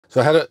So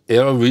I had an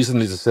error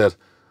recently that said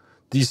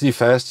DC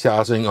fast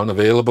charging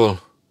unavailable,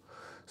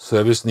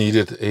 service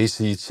needed,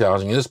 AC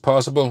charging is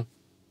possible,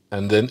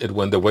 and then it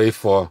went away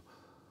for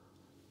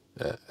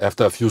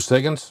after a few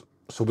seconds.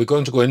 So we're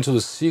going to go into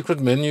the secret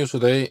menu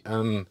today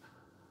and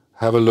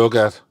have a look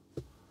at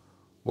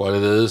what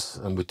it is,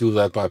 and we do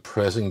that by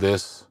pressing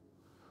this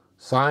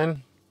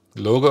sign,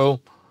 logo,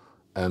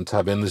 and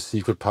type in the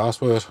secret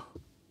password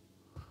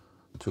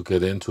to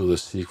get into the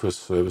secret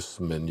service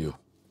menu.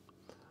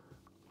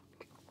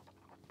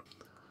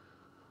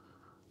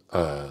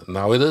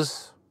 Now it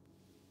is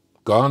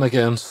gone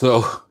again,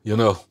 so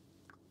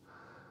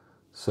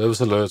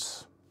service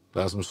alerts.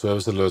 There's some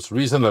service alerts,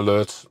 recent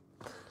alerts.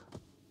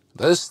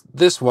 There's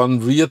this one,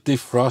 rear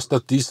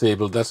defroster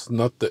disabled. That's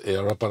not the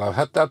error, but I've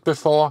had that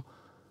before,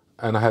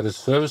 and I had a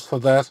service for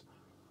that,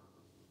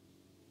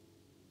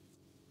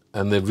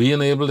 and they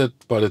re-enabled it,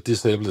 but it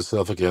disabled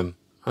itself again.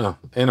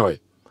 Anyway,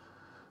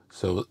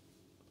 so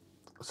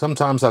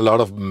sometimes a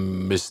lot of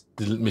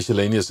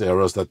miscellaneous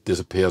errors that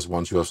disappears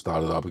once you have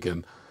started up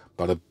again.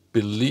 But I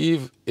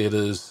believe it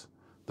is,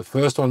 the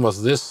first one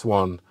was this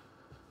one.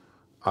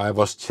 I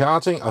was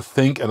charging, I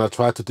think, and I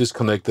tried to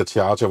disconnect the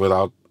charger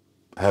without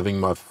having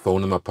my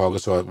phone in my pocket,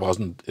 so it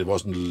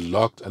wasn't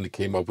locked, and it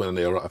came up with an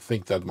error. I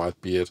think that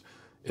might be it.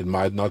 It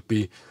might not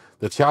be.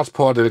 The charge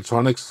port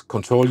electronics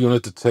control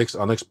unit detects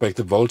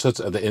unexpected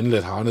voltage at the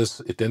inlet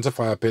harness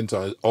identifier pin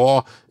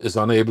or is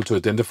unable to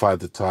identify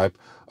the type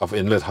of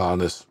inlet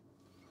harness.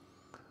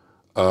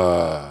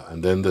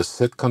 And then the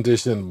set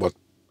condition, what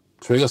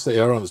triggers the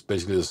error, is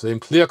basically the same.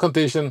 Clear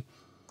condition.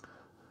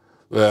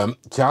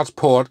 Charge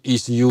port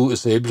ECU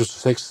is able to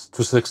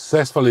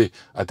successfully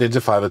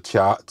identify the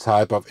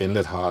type of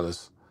inlet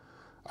harness.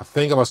 I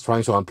think I was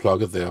trying to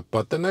unplug it there,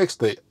 but the next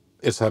day,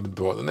 it's happened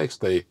before, the next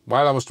day,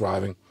 while I was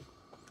driving,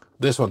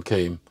 this one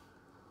came.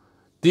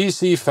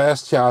 DC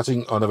fast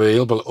charging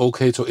unavailable,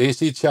 okay to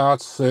AC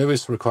charge,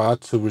 service required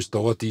to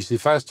restore DC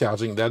fast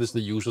charging. That is the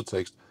user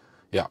text.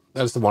 Yeah,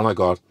 that's the one I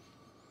got.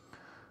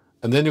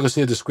 And then you can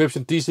see a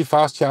description. DC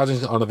fast charging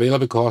is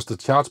unavailable because the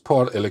charge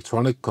port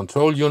electronic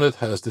control unit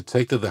has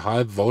detected the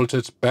high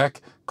voltage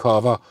back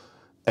cover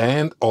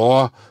and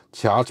or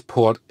charge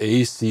port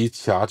AC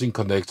charging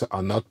connector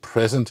are not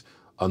present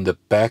on the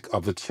back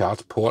of the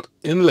charge port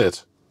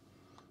inlet.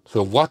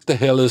 So what the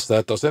hell is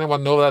that? Does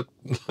anyone know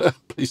that?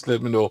 Please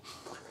let me know.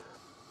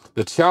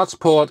 The charge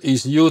port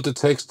ECU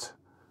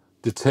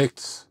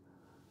detects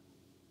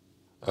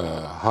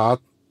hard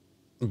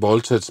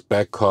voltage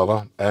back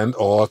cover and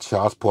or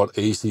charge port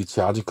AC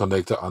charging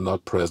connector are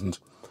not present.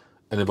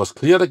 And it was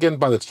cleared again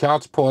by the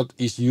charge port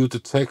ECU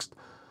detects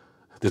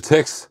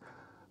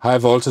high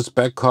voltage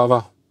back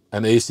cover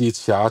and AC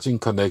charging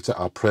connector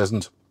are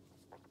present.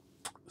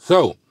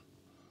 So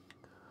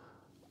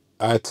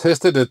I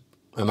tested it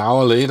an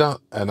hour later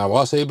and I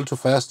was able to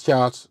fast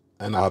charge,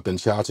 and I have been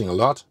charging a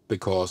lot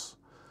because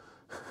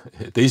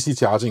AC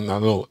charging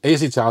I've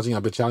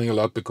been charging a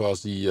lot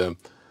because the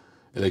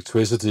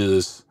electricity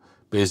is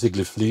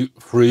basically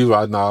free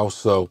right now,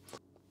 so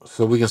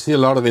we can see a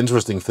lot of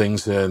interesting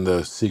things here in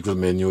the secret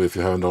menu if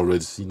you haven't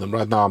already seen them.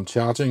 Right now I'm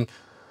charging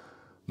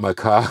my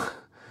car,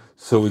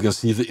 so we can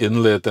see the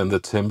inlet and the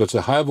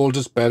temperature. High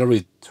voltage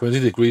battery, 20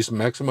 degrees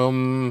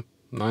maximum,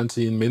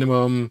 19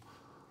 minimum.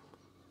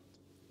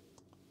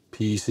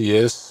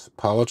 PCS,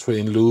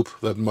 powertrain loop,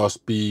 that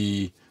must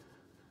be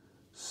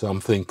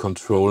something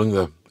controlling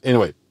the...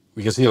 Anyway,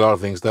 we can see a lot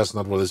of things. That's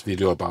not what this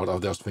video is about. I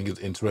just think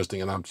it's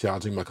interesting, and I'm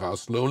charging my car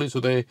slowly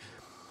today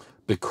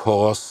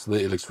because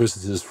the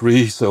electricity is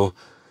free. So,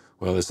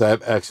 well, it's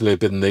actually a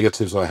bit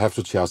negative, so I have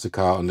to charge the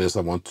car unless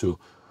I want to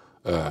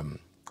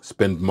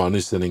spend money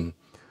sending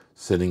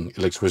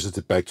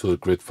electricity back to the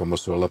grid from a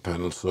solar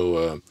panel.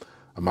 So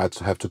I might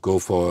have to go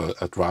for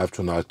a drive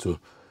tonight to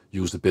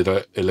use a bit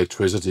of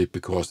electricity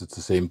because it's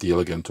the same deal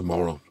again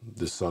tomorrow,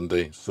 this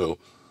Sunday. So,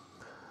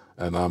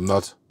 and I'm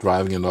not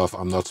driving enough,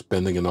 I'm not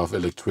spending enough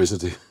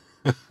electricity.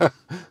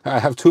 I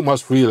have too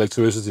much free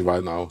electricity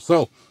right now.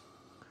 So,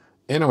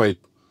 anyway,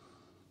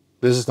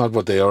 this is not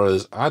what the error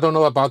is. I don't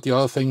know about the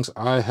other things.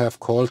 I have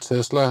called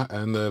Tesla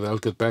and they'll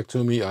get back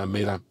to me. I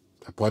made an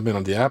appointment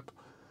on the app.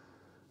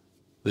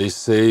 They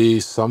say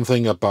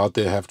something about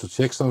they have to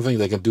check something.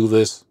 They can do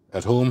this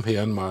at home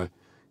here in my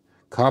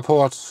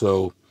carport.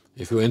 So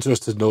if you're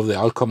interested to know the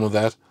outcome of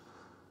that,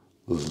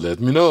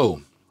 let me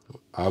know.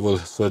 I will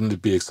certainly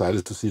be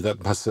excited to see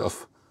that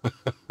myself.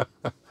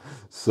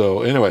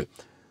 So anyway,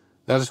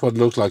 that is what it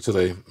looks like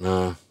today.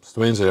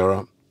 Strange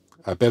error.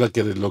 I better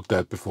get it looked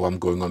at before I'm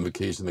going on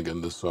vacation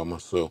again this summer.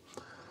 So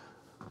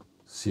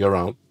see you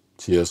around.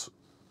 Cheers.